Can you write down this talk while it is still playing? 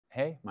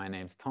Hey, my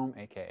name's Tom,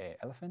 aka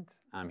ELPHNT.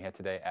 I'm here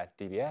today at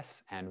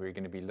DBS, and we're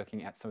going to be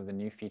looking at some of the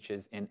new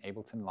features in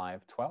Ableton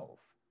Live 12.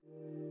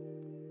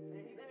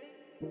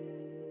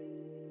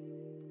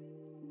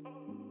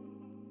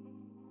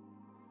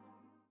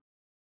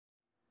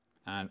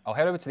 And I'll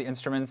head over to the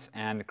instruments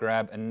and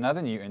grab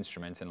another new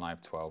instrument in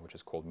Live 12, which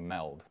is called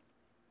Meld.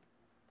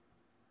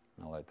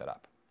 I'll load that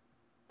up.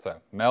 So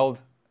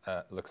Meld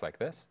looks like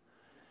this.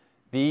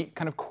 The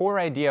kind of core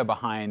idea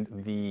behind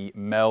the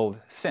Meld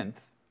synth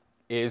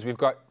is we've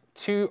got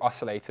two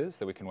oscillators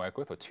that we can work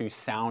with, or two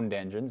sound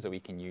engines that we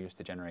can use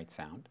to generate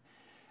sound.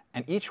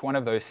 And each one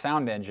of those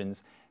sound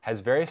engines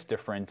has various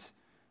different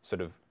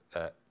sort of,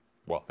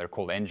 well, they're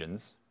called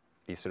engines,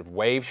 these sort of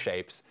wave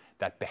shapes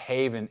that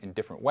behave in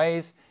different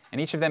ways. And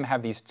each of them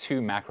have these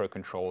two macro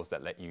controls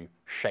that let you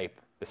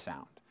shape the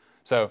sound.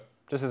 So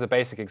just as a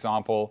basic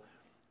example,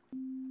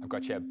 I've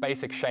got here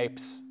basic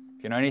shapes.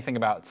 If you know anything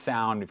about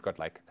sound, we've got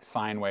like a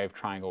sine wave,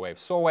 triangle wave,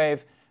 saw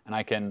wave, and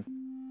I can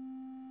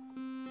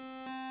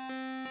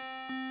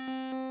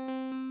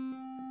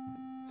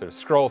sort of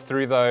scroll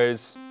through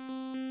those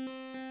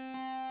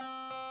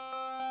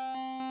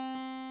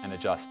and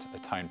adjust a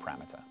tone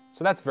parameter.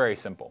 So that's very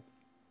simple.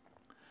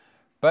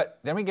 But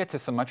then we get to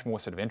some much more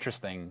sort of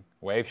interesting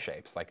wave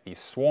shapes, like these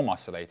swarm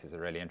oscillators are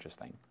really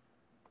interesting,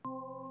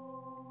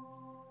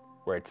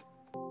 where it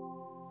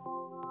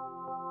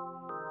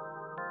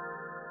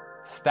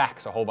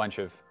stacks a whole bunch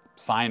of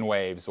sine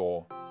waves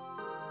or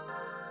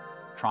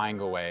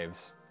triangle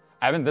waves.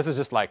 This is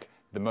just like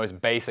the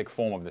most basic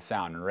form of the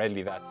sound, and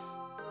really that's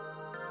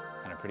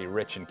kind of pretty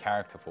rich and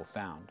characterful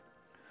sound.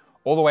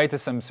 All the way to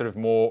some sort of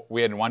more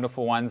weird and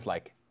wonderful ones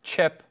like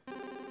chip,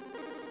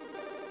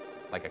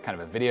 like a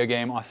kind of a video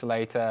game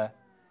oscillator,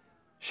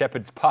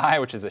 shepherd's pie,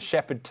 which is a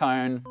shepherd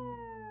tone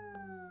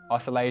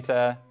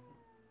oscillator,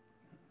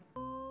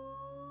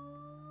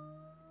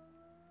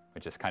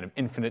 which just kind of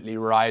infinitely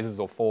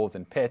rises or falls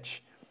in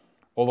pitch,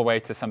 all the way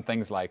to some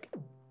things like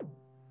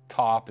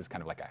top is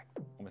kind of like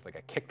almost like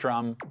a kick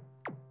drum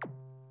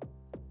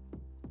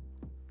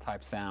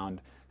type sound.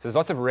 So there's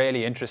lots of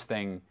really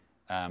interesting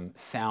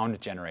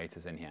sound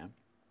generators in here.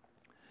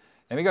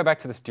 Let me go back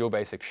to this dual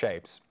basic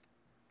shapes,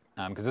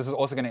 because this is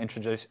also going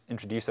to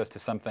introduce us to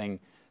something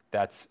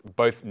that's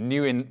both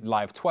new in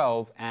Live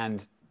 12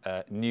 and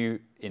new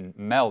in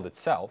Meld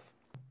itself.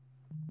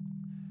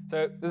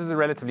 So this is a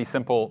relatively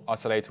simple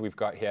oscillator we've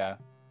got here.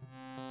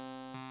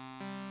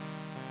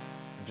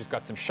 I've just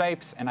got some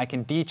shapes, and I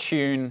can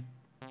detune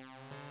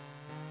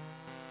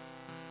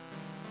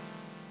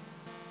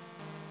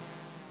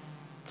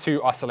two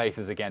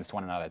oscillators against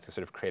one another to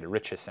sort of create a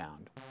richer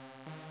sound.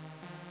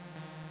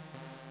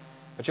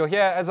 But you'll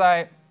hear as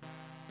I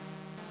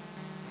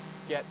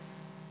get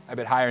a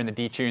bit higher in the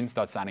detune,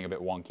 starts sounding a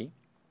bit wonky.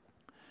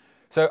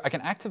 So I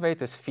can activate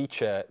this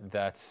feature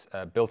that's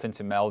built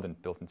into Meld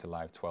and built into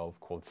Live 12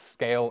 called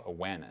scale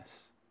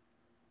awareness.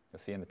 You'll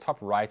see in the top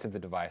right of the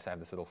device, I have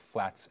this little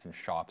flats and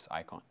sharps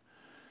icon.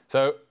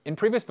 So in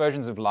previous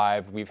versions of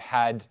Live, we've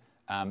had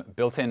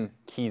built-in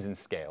keys and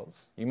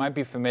scales. You might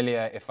be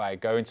familiar if I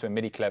go into a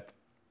MIDI clip.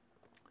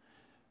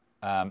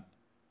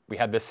 We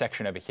had this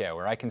section over here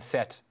where I can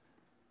set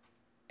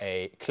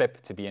a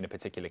clip to be in a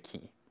particular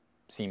key,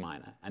 C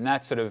minor. And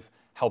that sort of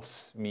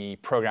helps me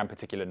program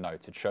particular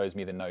notes. It shows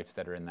me the notes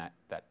that are in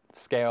that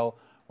scale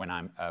when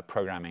I'm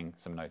programming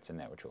some notes in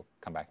there, which we'll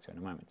come back to in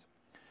a moment.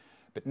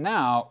 But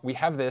now we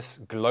have this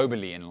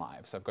globally in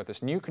Live. So I've got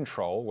this new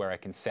control where I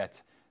can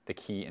set the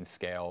key and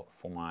scale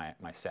for my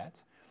set.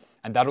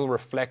 And that'll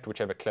reflect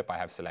whichever clip I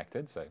have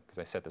selected, so because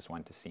I set this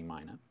one to C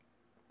minor.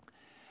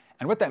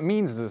 And what that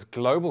means is this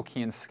global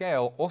key and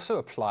scale also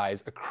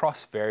applies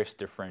across various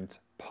different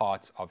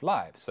parts of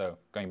Live. So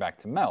going back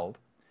to Meld,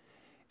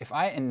 if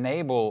I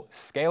enable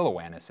scale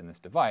awareness in this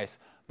device,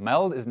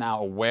 Meld is now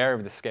aware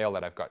of the scale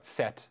that I've got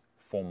set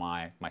for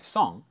my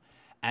song,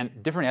 and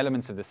different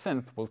elements of the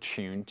synth will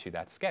tune to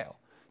that scale.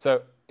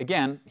 So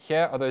again,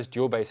 here are those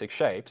dual basic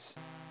shapes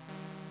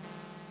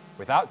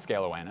without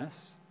scale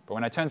awareness. But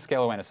when I turn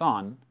scale awareness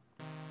on,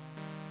 it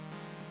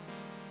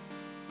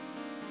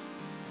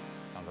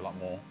sounds a lot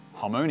more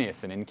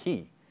harmonious and in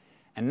key.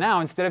 And now,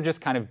 instead of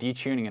just kind of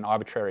detuning in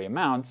arbitrary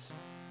amounts,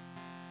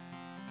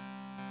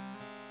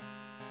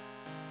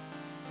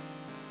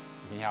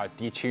 you can hear how it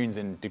detunes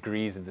in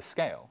degrees of the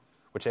scale,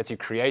 which lets you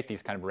create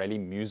these kind of really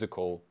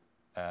musical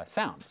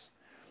sounds.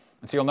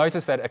 And so you'll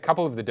notice that a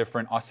couple of the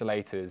different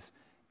oscillators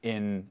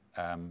in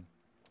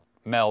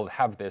Meld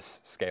have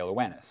this scale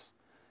awareness.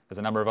 There's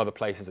a number of other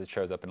places it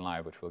shows up in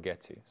Live, which we'll get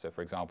to. So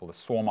for example, the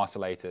swarm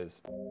oscillators.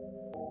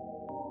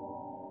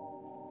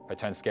 If I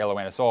turn scale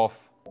awareness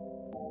off,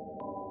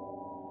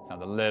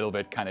 sounds a little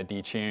bit kind of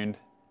detuned.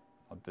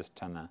 I'll just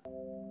turn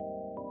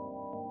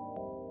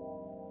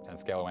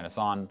scale awareness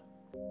on.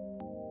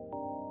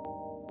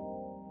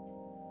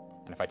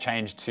 And if I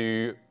change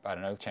to, I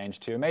don't know,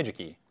 change to a major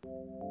key,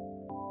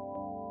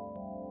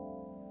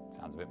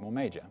 sounds a bit more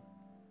major.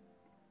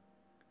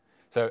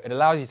 So it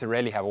allows you to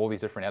really have all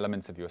these different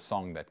elements of your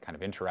song that kind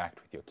of interact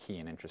with your key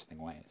in interesting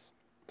ways.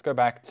 Let's go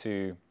back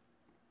to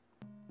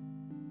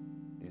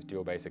these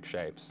dual basic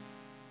shapes.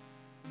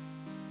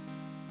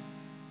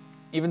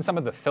 Even some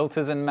of the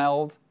filters in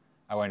Meld,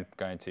 I won't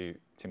go into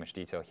too much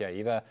detail here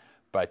either,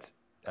 but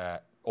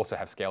also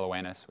have scale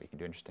awareness, where you can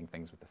do interesting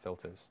things with the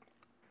filters.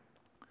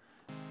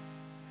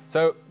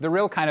 So the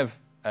real kind of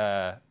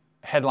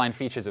headline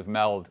features of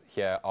Meld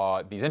here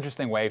are these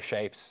interesting wave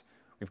shapes.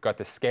 We've got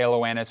the scale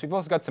awareness. We've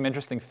also got some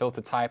interesting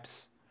filter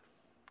types.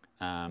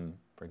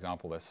 For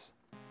example,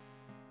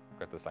 we've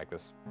got this like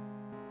this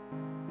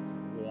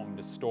warm,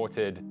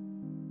 distorted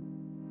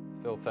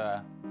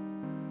filter.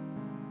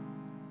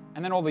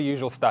 And then all the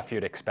usual stuff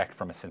you'd expect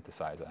from a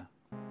synthesizer.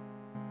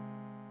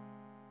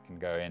 You can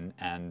go in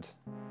and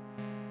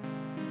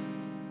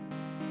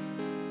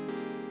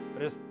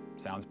but it just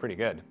sounds pretty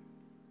good.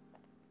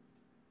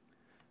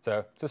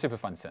 So it's a super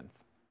fun synth.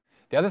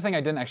 The other thing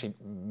I didn't actually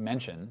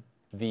mention,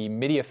 the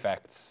MIDI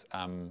effects,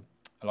 a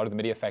lot of the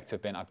MIDI effects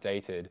have been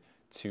updated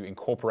to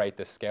incorporate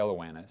this scale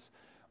awareness.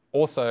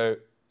 Also,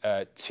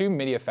 two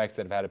MIDI effects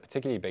that have had a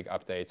particularly big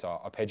updates are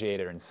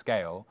arpeggiator and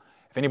scale.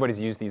 If anybody's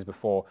used these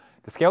before,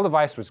 the scale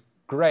device was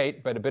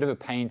great, but a bit of a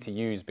pain to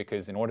use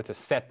because in order to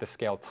set the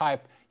scale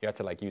type, you had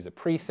to like use a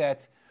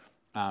preset.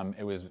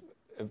 It was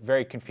a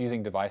very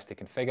confusing device to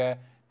configure.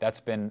 That's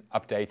been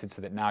updated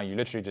so that now you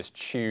literally just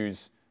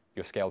choose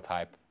your scale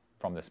type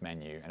from this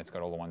menu, and it's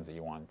got all the ones that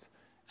you want,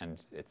 and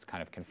it's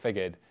kind of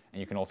configured. And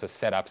you can also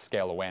set up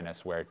scale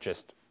awareness where it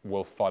just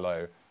will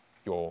follow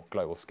your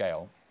global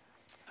scale.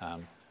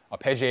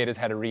 Arpeggiator's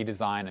had a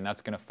redesign, and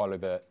that's going to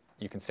follow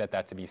you can set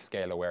that to be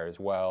scale aware as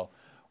well.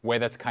 Where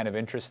that's kind of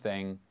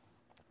interesting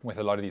with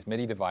a lot of these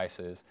MIDI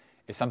devices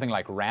is something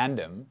like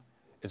random.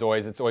 It's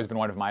always been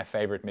one of my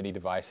favorite MIDI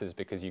devices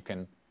because you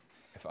can,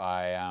 if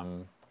I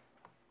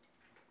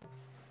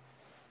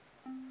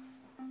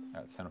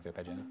turn off the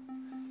arpeggiator.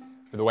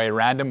 But the way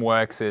random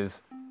works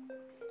is,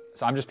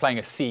 so I'm just playing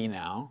a C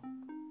now,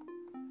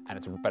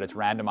 and but it's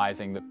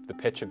randomizing the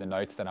pitch of the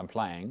notes that I'm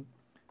playing.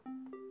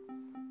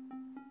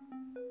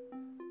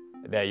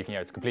 There you can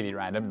hear it's completely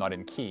random, not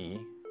in key.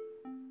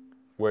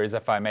 Whereas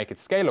if I make it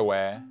scale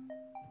aware,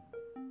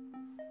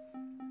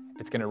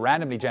 it's going to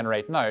randomly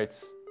generate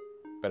notes,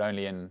 but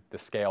only in the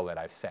scale that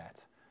I've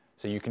set.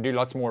 So you can do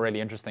lots more really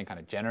interesting kind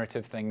of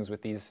generative things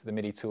with the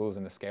MIDI tools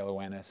and the scale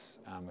awareness,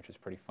 which is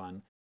pretty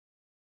fun.